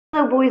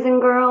Hello, boys and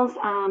girls.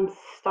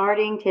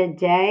 Starting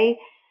today,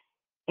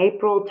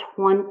 April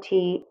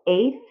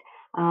 28th,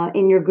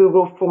 in your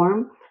Google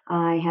form,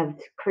 I have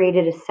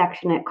created a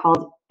section that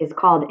is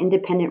called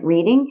Independent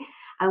Reading.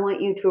 I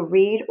want you to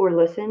read or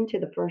listen to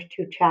the first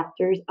two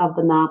chapters of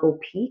the novel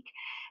Peak.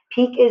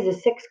 Peak is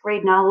a sixth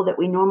grade novel that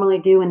we normally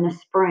do in the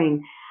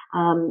spring.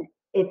 Um,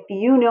 if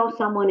you know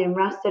someone in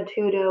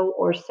Restituto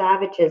or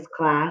Savage's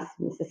class,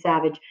 Mrs.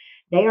 Savage,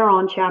 they are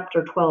on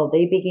chapter 12.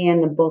 They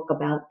began the book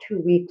about 2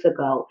 weeks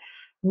ago.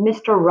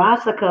 Mr.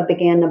 Rosica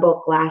began the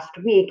book last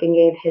week and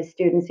gave his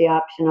students the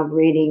option of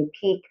reading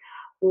Peak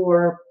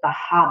or The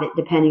Hobbit,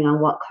 depending on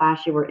what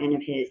class you were in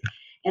of his.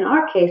 In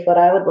our case, what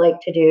I would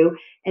like to do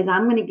is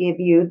I'm going to give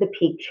you the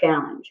Peak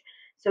Challenge.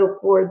 So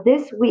for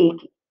this week,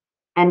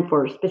 and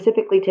for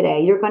specifically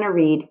today, you're going to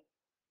read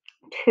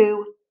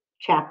 2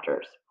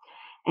 chapters.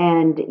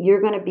 And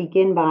you're going to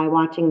begin by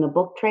watching the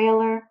book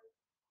trailer.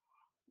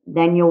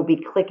 Then you'll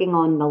be clicking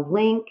on the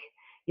link.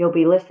 You'll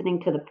be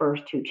listening to the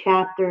first 2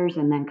 chapters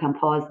and then come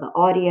pause the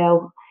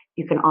audio.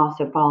 You can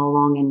also follow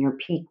along in your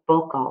Peak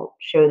book. I'll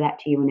show that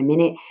to you in a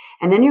minute.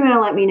 And then you're going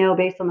to let me know,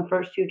 based on the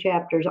first 2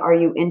 chapters, are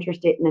you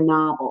interested in the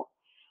novel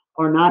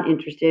or not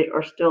interested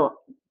or still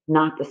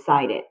not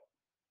decided?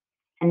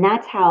 And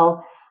that's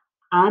how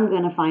I'm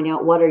going to find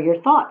out what are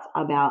your thoughts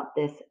about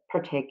this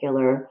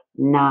particular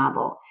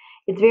novel.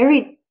 It's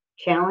very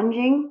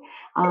challenging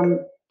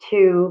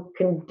to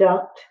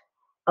conduct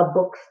a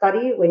book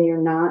study when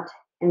you're not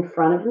in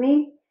front of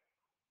me.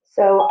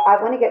 So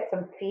I want to get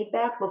some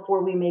feedback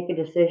before we make a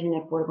decision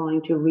if we're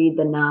going to read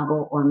the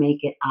novel or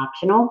make it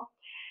optional.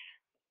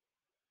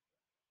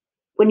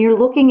 When you're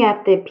looking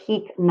at the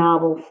Peak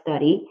novel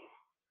study,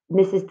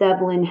 Mrs.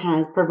 Devlin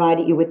has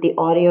provided you with the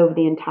audio of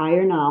the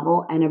entire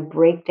novel and a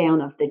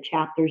breakdown of the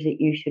chapters that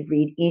you should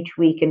read each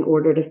week in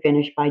order to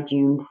finish by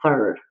June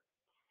 3rd.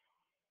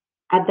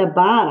 At the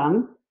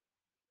bottom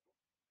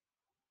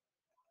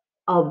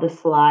of the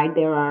slide,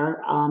 there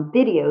are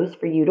videos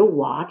for you to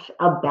watch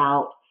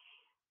about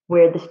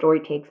where the story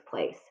takes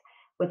place.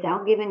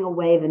 Without giving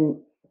away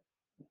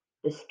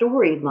the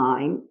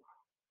storyline,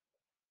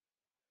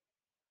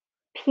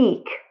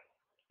 Peak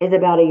is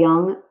about a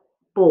young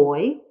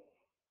boy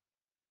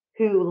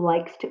who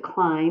likes to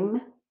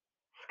climb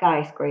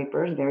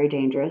skyscrapers, very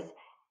dangerous,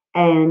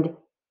 and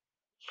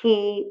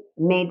he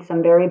made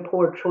some very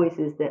poor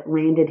choices that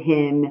landed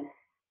him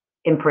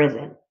in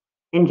prison,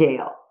 in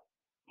jail.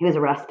 He was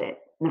arrested.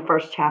 In the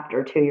first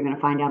chapter, too, you're going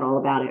to find out all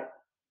about it.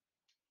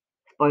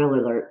 Spoiler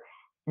alert.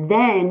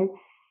 Then,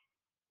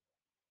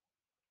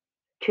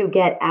 to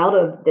get out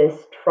of this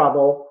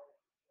trouble,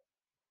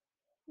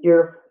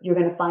 you're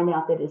going to find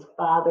out that his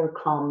father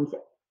comes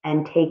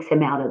and takes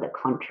him out of the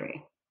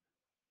country.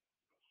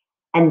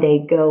 And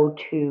they go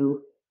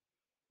to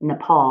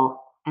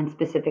Nepal and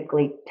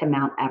specifically to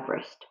Mount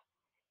Everest.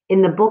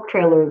 In the book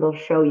trailer, they'll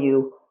show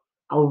you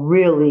a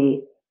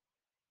really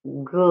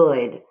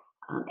good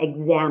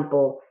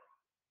example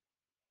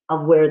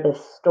of where the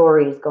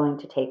story is going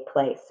to take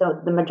place. So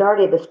the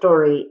majority of the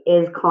story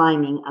is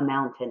climbing a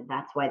mountain.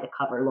 That's why the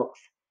cover looks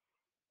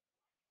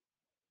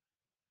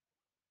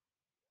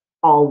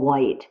all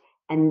white.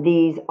 And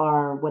these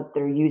are what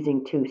they're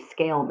using to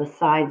scale the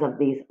size of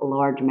these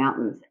large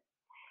mountains.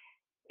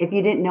 If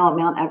you didn't know it,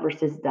 Mount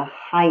Everest is the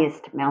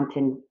highest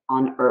mountain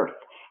on Earth.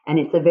 And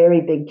it's a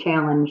very big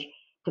challenge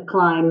to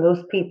climb.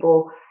 Those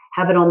people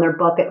have it on their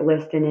bucket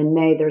list. And in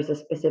May, there's a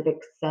specific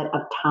set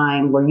of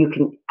time where you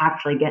can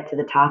actually get to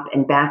the top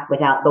and back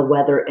without the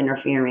weather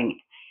interfering.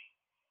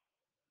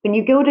 When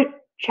you go to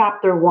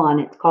chapter 1,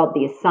 it's called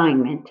The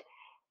Assignment.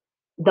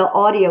 The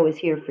audio is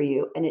here for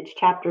you, and it's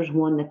chapters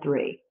 1 to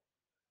 3.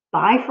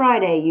 By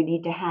Friday, you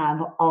need to have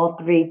all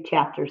 3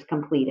 chapters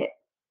completed.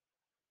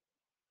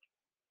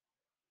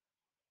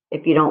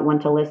 If you don't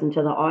want to listen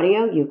to the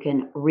audio, you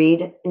can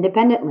read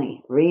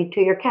independently. Read to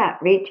your cat,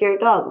 read to your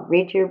dog,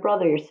 read to your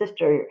brother, your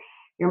sister,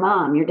 your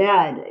mom, your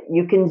dad.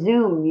 You can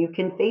Zoom, you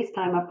can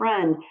FaceTime a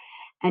friend,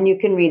 and you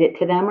can read it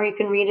to them, or you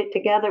can read it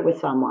together with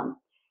someone.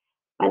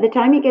 By the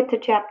time you get to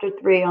chapter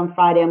 3 on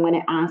Friday, I'm going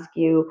to ask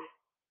you,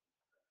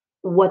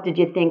 what did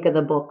you think of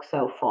the book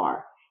so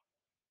far?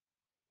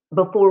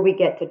 Before we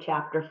get to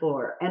chapter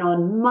 4. And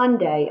on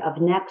Monday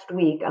of next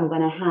week, I'm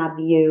going to have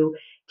you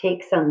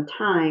take some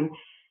time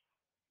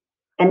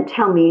and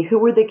tell me, who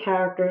were the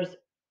characters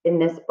in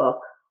this book?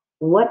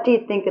 What do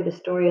you think of the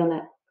story on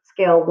that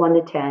scale 1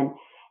 to 10?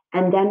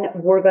 And then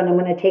I'm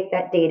going to take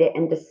that data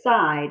and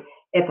decide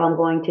if I'm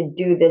going to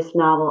do this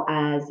novel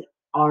as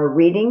our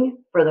reading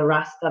for the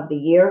rest of the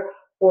year,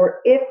 or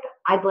if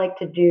I'd like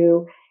to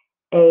do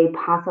a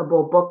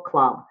possible book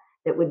club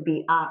that would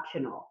be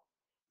optional.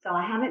 So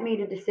I haven't made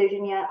a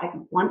decision yet. I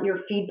want your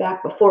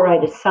feedback before I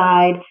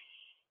decide.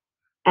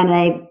 And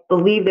I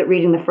believe that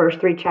reading the first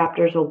 3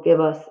 chapters will give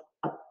us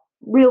a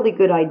really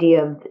good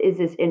idea of, is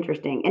this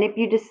interesting? And if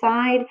you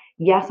decide,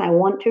 yes, I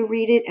want to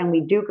read it, and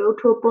we do go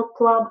to a book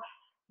club,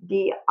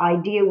 the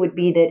idea would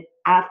be that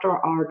after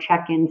our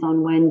check-ins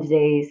on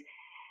Wednesdays,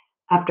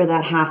 after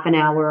that half an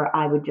hour,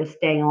 I would just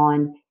stay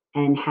on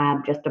and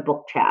have just a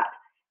book chat.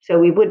 So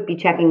we would be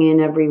checking in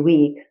every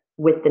week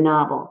with the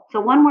novel. So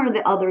one way or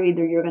the other,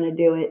 either you're going to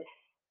do it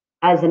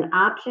as an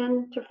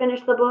option to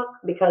finish the book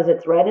because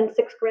it's read in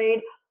sixth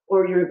grade,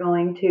 or you're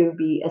going to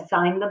be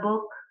assigned the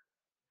book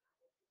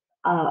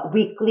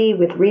weekly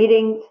with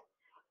readings.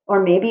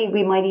 Or maybe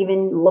we might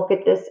even look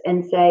at this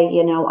and say,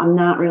 I'm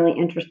not really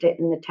interested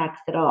in the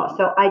text at all.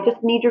 So I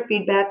just need your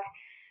feedback.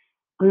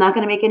 I'm not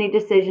going to make any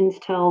decisions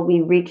till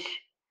we reach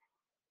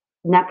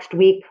next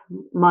week,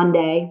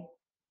 Monday,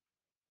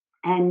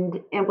 and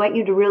invite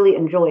you to really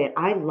enjoy it.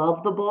 I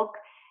love the book.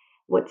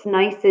 What's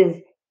nice is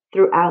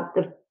throughout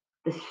the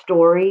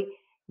story,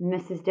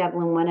 Mrs.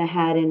 Devlin went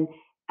ahead and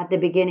at the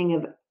beginning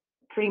of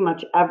pretty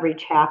much every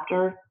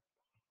chapter,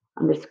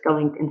 I'm just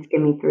going and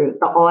skimming through.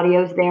 The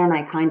audio's there, and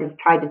I kind of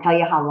tried to tell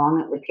you how long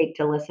it would take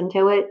to listen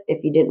to it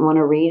if you didn't want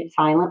to read it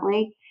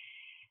silently.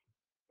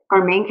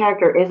 Our main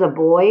character is a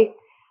boy,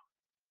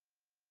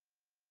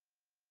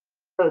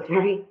 so it's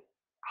very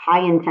high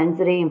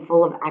intensity and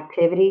full of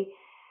activity.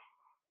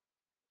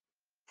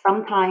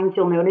 Sometimes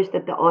you'll notice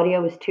that the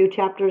audio is 2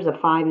 chapters of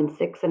 5 and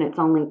 6, and it's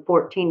only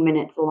 14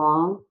 minutes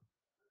long.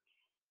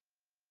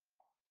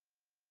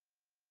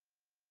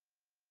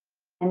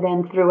 And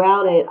then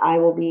throughout it, I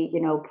will be,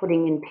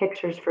 putting in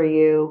pictures for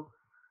you,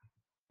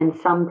 and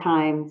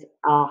sometimes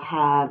I'll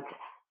have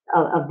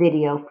a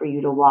video for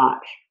you to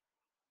watch.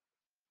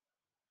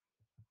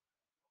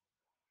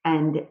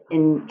 And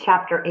in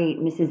chapter 8,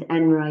 Mrs.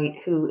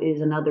 Enright, who is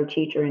another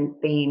teacher in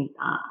Spain,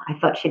 I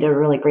thought she did a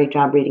really great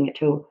job reading it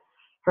to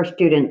her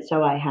students,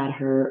 so I had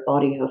her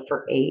audio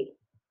for 8.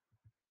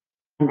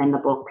 And then the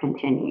book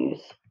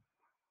continues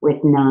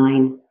with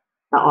 9,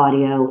 the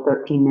audio,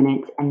 13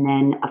 minutes. And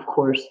then, of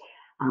course,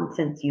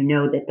 since you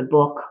know that the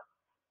book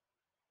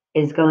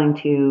is going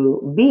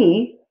to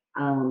be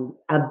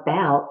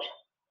about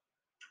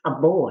a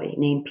boy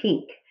named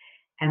Peak.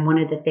 And one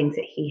of the things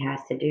that he has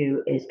to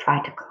do is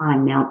try to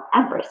climb Mount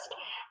Everest.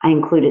 I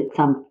included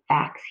some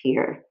facts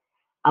here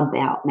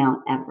about Mount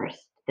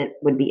Everest that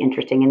would be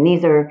interesting. And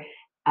these are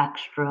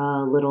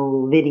extra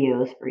little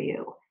videos for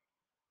you.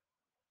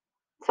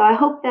 So I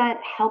hope that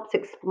helps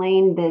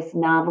explain this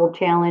novel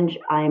challenge.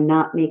 I'm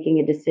not making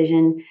a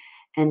decision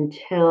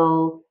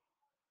until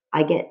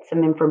I get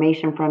some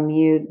information from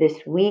you this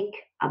week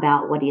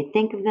about what do you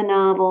think of the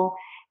novel,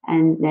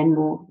 and then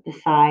we'll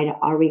decide,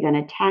 are we going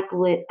to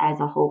tackle it as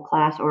a whole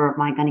class, or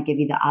am I going to give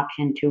you the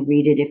option to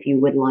read it if you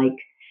would like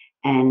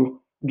and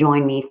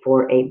join me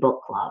for a book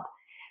club.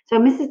 So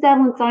Mrs.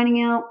 Devlin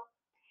signing out.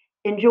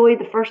 Enjoy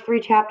the first 3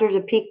 chapters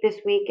of Peak this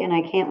week, and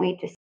I can't wait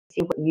to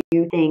see what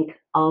you think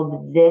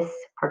of this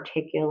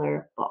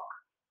particular book.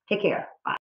 Take care. Bye.